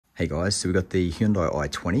Hey guys, so we've got the Hyundai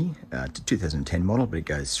I20, it's a 2010 model, but it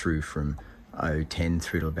goes through from 010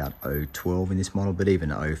 through to about 012 in this model, but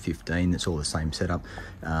even 015, it's all the same setup.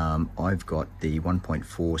 I've got the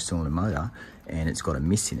 1.4 cylinder motor and it's got a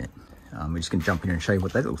miss in it. We're just going to jump in and show you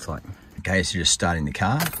what that looks like. Okay, so just starting the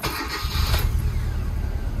car.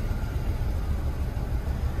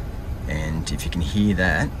 And if you can hear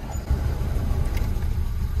that,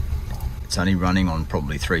 it's only running on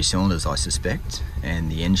probably 3 cylinders, I suspect, and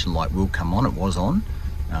the engine light will come on. It was on.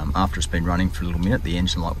 After it's been running for a little minute, the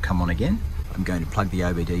engine light will come on again. I'm going to plug the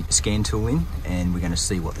OBD scan tool in and we're going to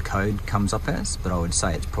see what the code comes up as, but I would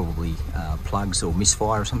say it's probably plugs or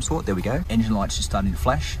misfire of some sort. There we go. Engine light's just starting to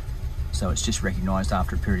flash, so it's just recognised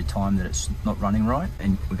after a period of time that it's not running right,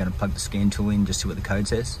 and we're going to plug the scan tool in just to see what the code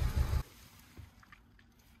says.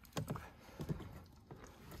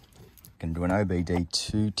 Going to do an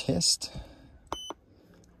OBD2 test.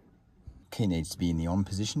 Key needs to be in the on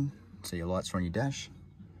position, so your lights are on your dash.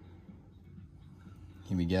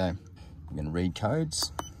 Here we go. I'm going to read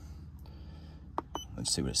codes.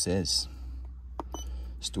 Let's see what it says.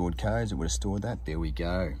 Stored codes, it would have stored that. There we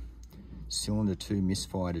go. Cylinder 2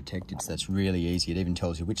 misfire detected. So that's really easy. It even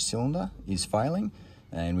tells you which cylinder is failing,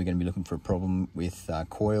 and we're going to be looking for a problem with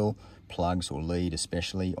coil, plugs or lead,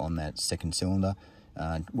 especially on that second cylinder.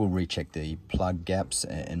 We'll recheck the plug gaps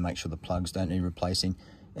and make sure the plugs don't need replacing,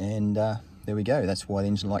 and there we go. That's why the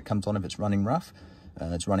engine light comes on if it's running rough.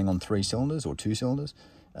 It's running on 3 cylinders or 2 cylinders.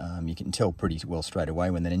 You can tell pretty well straight away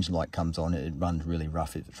when that engine light comes on. It runs really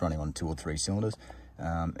rough if it's running on 2 or 3 cylinders,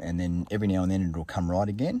 and then every now and then it'll come right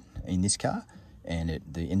again in this car, and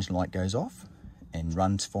the engine light goes off and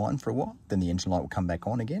runs fine for a while. Then the engine light will come back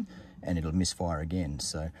on again and it'll misfire again.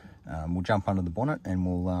 So we'll jump under the bonnet and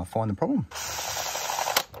we'll find the problem.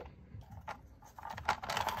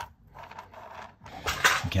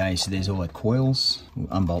 Okay, so there's all the coils. We'll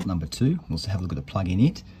unbolt number 2. We'll have a look at the plug in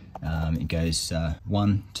it. It goes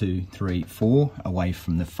 1, 2, 3, 4 away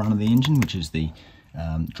from the front of the engine, which is the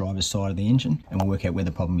driver's side of the engine, and we'll work out where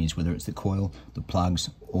the problem is, whether it's the coil, the plugs,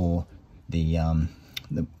 or the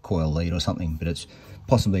coil lead or something, but it's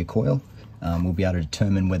possibly a coil. We'll be able to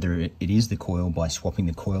determine whether it is the coil by swapping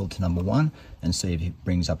the coil to number 1 and see if it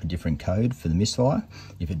brings up a different code for the misfire.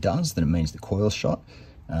 If it does, then it means the coil's shot.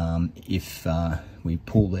 If we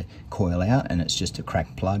pull the coil out and it's just a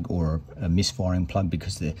cracked plug or a misfiring plug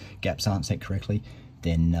because the gaps aren't set correctly,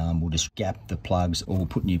 then we'll just gap the plugs, or we'll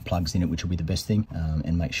put new plugs in it, which will be the best thing,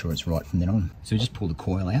 and make sure it's right from then on. So we just pull the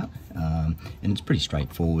coil out, and it's pretty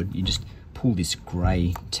straightforward. You just pull this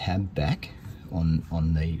grey tab back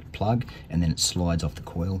on the plug, and then it slides off the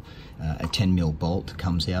coil. A 10mm bolt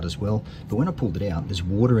comes out as well, but when I pulled it out, there's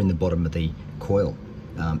water in the bottom of the coil,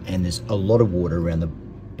 and there's a lot of water around the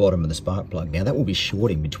bottom of the spark plug. Now that will be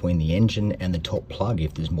shorting between the engine and the top plug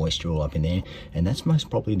if there's moisture all up in there, and that's most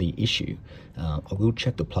probably the issue. I will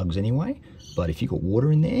check the plugs anyway, but if you've got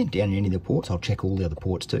water in there down in any of the ports, I'll check all the other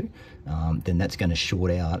ports too. Then that's going to short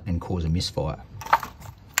out and cause a misfire.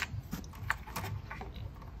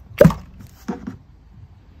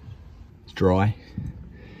 It's dry.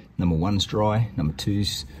 Number 1's dry, number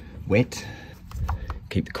 2's wet.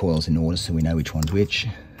 Keep the coils in order so we know which one's which.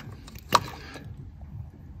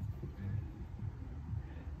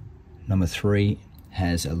 Number 3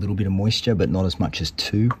 has a little bit of moisture, but not as much as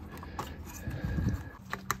 2.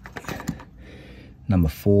 Number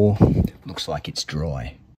 4 looks like it's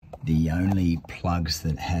dry. The only plugs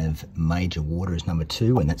that have major water is number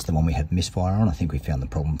 2, and that's the one we have misfire on. I think we found the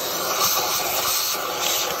problem.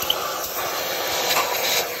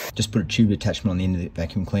 Just put a tube attachment on the end of the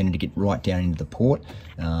vacuum cleaner to get right down into the port,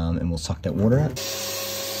 and we'll suck that water out.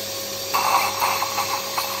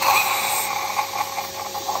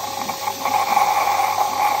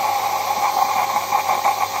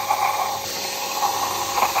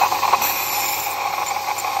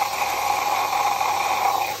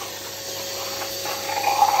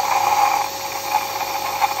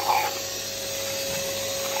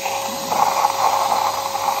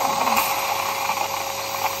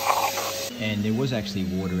 And there was actually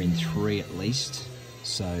water in 3 at least,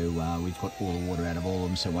 so we've got all the water out of all of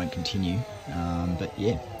them, so it won't continue. But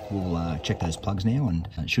yeah, we'll check those plugs now and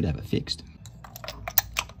should have it fixed.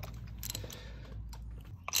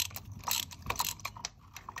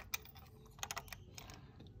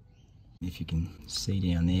 If you can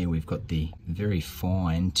see down there, we've got the very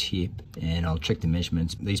fine tip, and I'll check the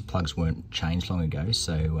measurements. These plugs weren't changed long ago,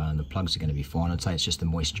 so the plugs are going to be fine. I'd say it's just the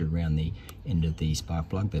moisture around the end of the spark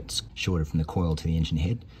plug that's shorted from the coil to the engine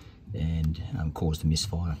head. and caused the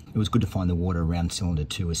misfire. It was good to find the water around cylinder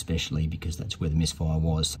 2 especially, because that's where the misfire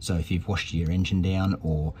was. So if you've washed your engine down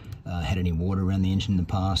or had any water around the engine in the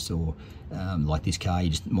past, or like this car, you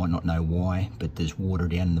just might not know why, but there's water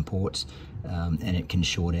down in the ports and it can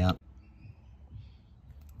short out.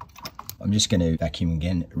 I'm just going to vacuum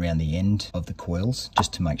again around the end of the coils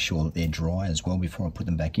just to make sure that they're dry as well before I put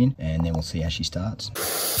them back in, and then we'll see how she starts.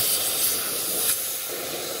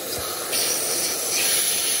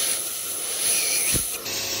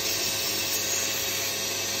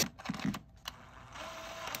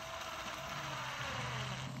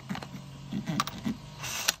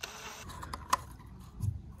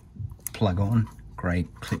 Plug on, grey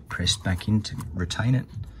clip pressed back in to retain it.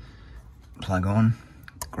 Plug on,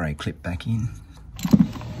 grey clip back in.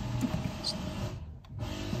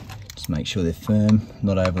 Just make sure they're firm,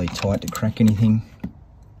 not overly tight to crack anything.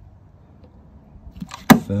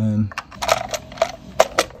 Firm.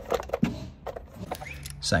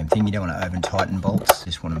 Same thing, you don't want to over tighten bolts,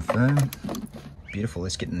 just want them firm. Beautiful,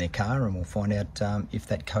 let's get in their car and we'll find out if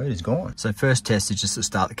that code is gone. So first test is just to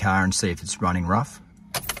start the car and see if it's running rough.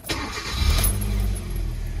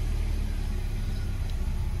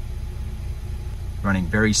 Running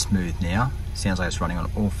very smooth now. Sounds like it's running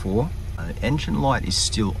on all 4. The engine light is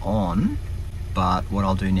still on, but what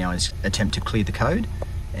I'll do now is attempt to clear the code,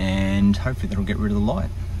 and hopefully that'll get rid of the light.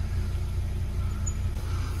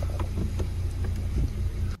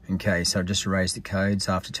 Okay, so I've just erased the codes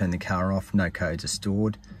after turning the car off. No codes are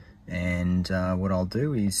stored, and what I'll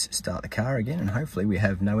do is start the car again, and hopefully we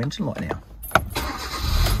have no engine light now.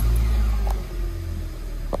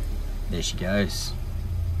 There she goes.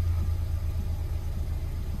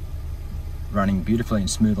 Running beautifully and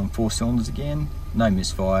smooth on 4 cylinders again, no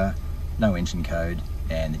misfire, no engine code,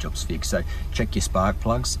 and the job's fixed. So check your spark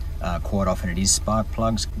plugs. Quite often it is spark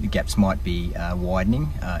plugs. The gaps might be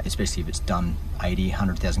widening, especially if it's done 80,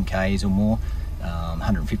 100,000 Ks or more.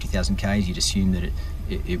 150,000 Ks, you'd assume that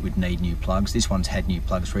it would need new plugs. This one's had new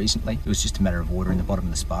plugs recently. It was just a matter of water in the bottom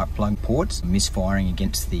of the spark plug ports, misfiring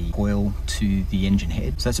against the coil to the engine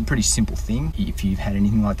head. So that's a pretty simple thing. If you've had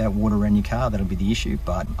anything like that, water around your car, that'll be the issue,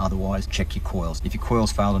 but otherwise check your coils. If your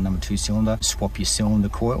coils failed on number 2 cylinder, swap your cylinder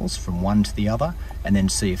coils from one to the other, and then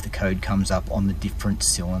see if the code comes up on the different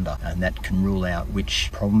cylinder, and that can rule out which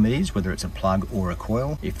problem it is, whether it's a plug or a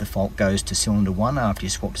coil. If the fault goes to cylinder 1 after you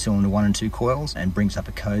swap cylinder 1 and 2 coils and brings up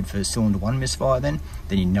a code for cylinder 1 misfire, then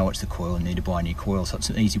you know it's the coil and need to buy a new coil. So it's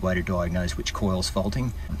an easy way to diagnose which coil's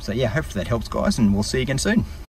faulting. So yeah, hopefully that helps guys, and we'll see you again soon.